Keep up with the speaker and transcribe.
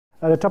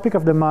The topic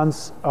of the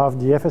month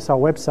of the FSR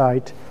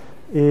website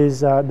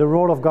is the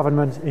role of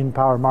government in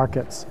power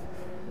markets.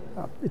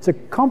 It's a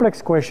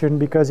complex question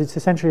because it's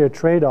essentially a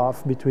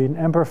trade-off between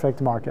imperfect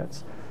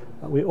markets.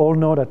 We all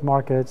know that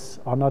markets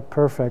are not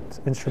perfect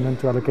instruments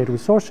to allocate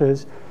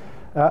resources,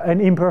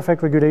 and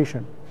imperfect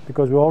regulation,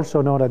 because we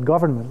also know that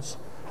governments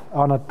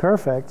are not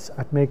perfect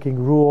at making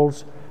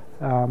rules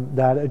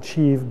that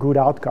achieve good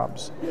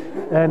outcomes.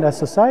 And as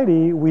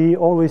society, we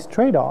always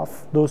trade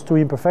off those two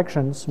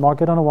imperfections,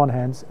 market on the one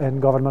hand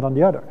and government on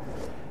the other.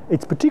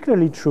 It's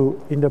particularly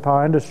true in the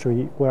power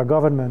industry, where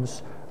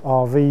governments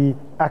are very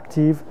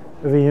active,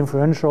 very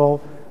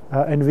influential,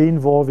 and very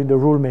involved in the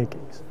rule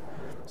makings.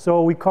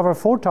 So we cover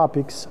 4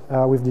 topics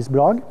with this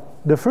blog.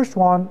 The first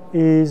one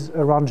is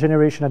around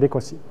generation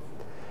adequacy.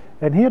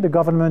 And here the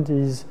government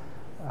is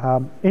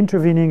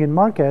intervening in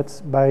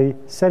markets by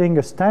setting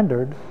a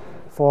standard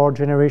for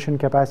generation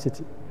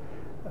capacity.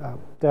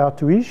 There are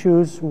 2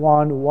 issues.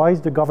 One, why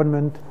is the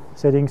government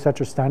setting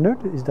such a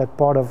standard? Is that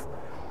part of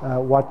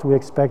what we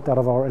expect out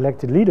of our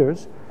elected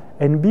leaders?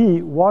 And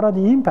B, what are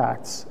the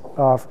impacts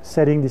of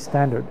setting this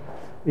standard?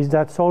 Is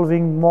that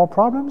solving more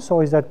problems,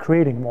 or is that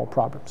creating more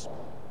problems?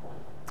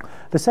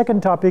 The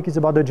second topic is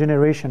about the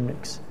generation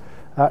mix.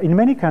 In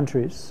many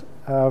countries,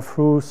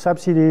 through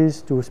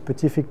subsidies to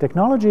specific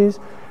technologies,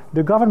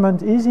 the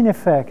government is in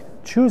effect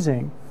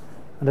choosing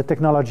the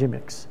technology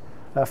mix.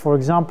 For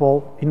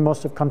example, in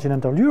most of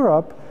continental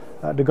Europe,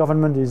 the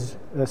government is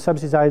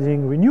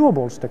subsidizing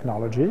renewables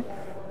technology,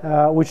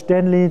 which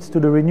then leads to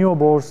the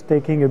renewables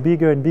taking a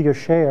bigger and bigger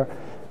share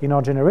in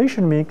our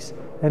generation mix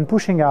and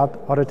pushing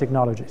out other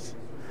technologies.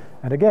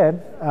 And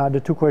again, the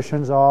 2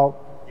 questions are,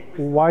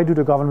 why do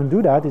the government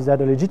do that? Is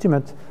that a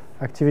legitimate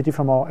activity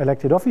from our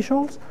elected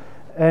officials?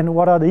 And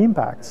what are the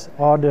impacts?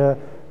 Are the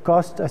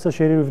costs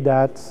associated with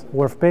that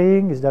worth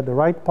paying? Is that the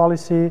right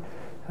policy?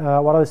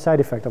 What are the side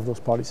effects of those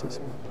policies?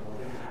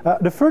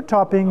 The third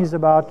topic is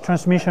about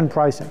transmission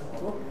pricing.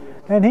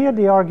 And here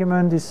the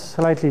argument is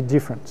slightly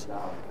different.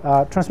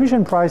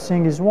 Transmission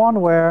pricing is one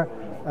where,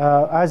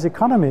 as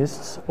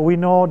economists, we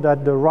know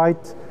that the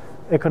right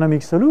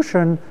economic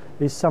solution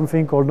is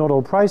something called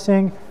nodal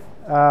pricing,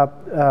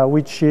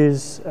 which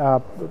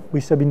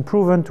have been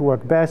proven to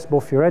work best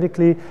both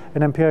theoretically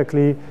and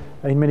empirically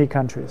in many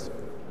countries.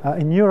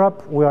 In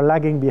Europe, we are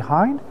lagging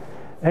behind,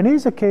 and it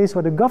is a case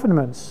where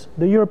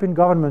the European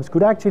governments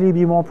could actually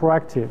be more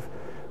proactive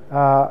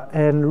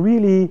and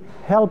really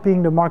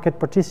helping the market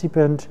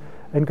participant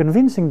and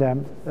convincing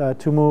them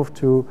to move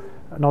to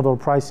nodal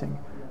pricing.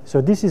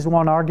 So this is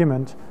one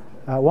argument,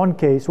 one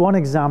case, one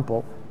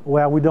example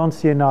where we don't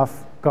see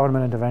enough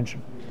government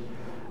intervention.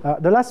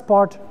 The last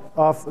part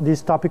of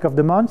this topic of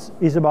the month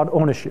is about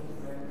ownership.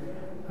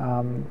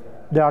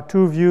 There are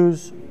 2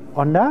 views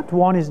on that.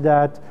 One is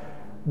that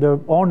the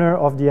owner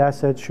of the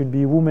asset should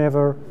be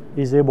whomever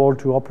is able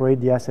to operate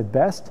the asset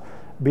best,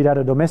 be that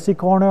a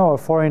domestic owner or a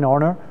foreign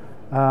owner.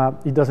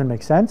 It doesn't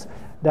make sense.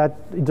 That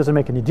it doesn't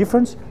make any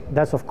difference.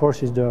 That, of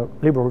course, is the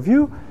liberal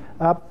view.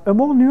 A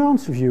more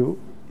nuanced view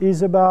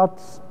is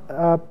about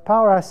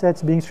power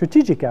assets being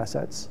strategic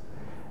assets.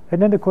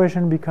 And then the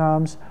question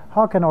becomes,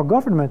 how can our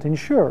government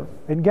ensure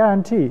and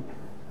guarantee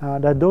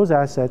that those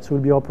assets will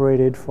be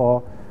operated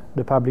for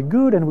the public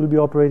good and will be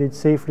operated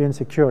safely and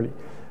securely?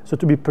 So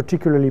to be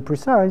particularly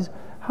precise,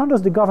 how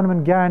does the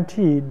government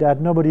guarantee that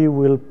nobody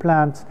will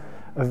plant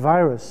a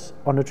virus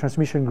on the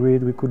transmission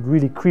grid which could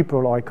really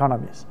cripple our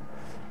economies?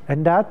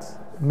 And that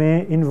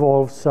may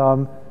involve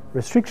some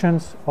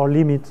restrictions or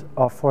limit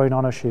of foreign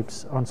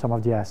ownerships on some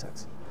of the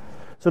assets.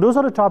 So those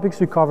are the topics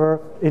we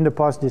cover in the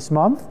post this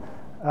month.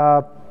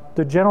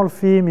 The general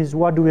theme is,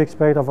 what do we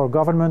expect of our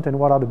government and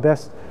what are the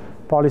best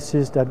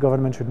policies that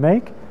government should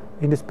make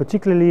in this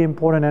particularly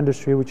important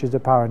industry, which is the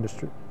power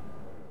industry.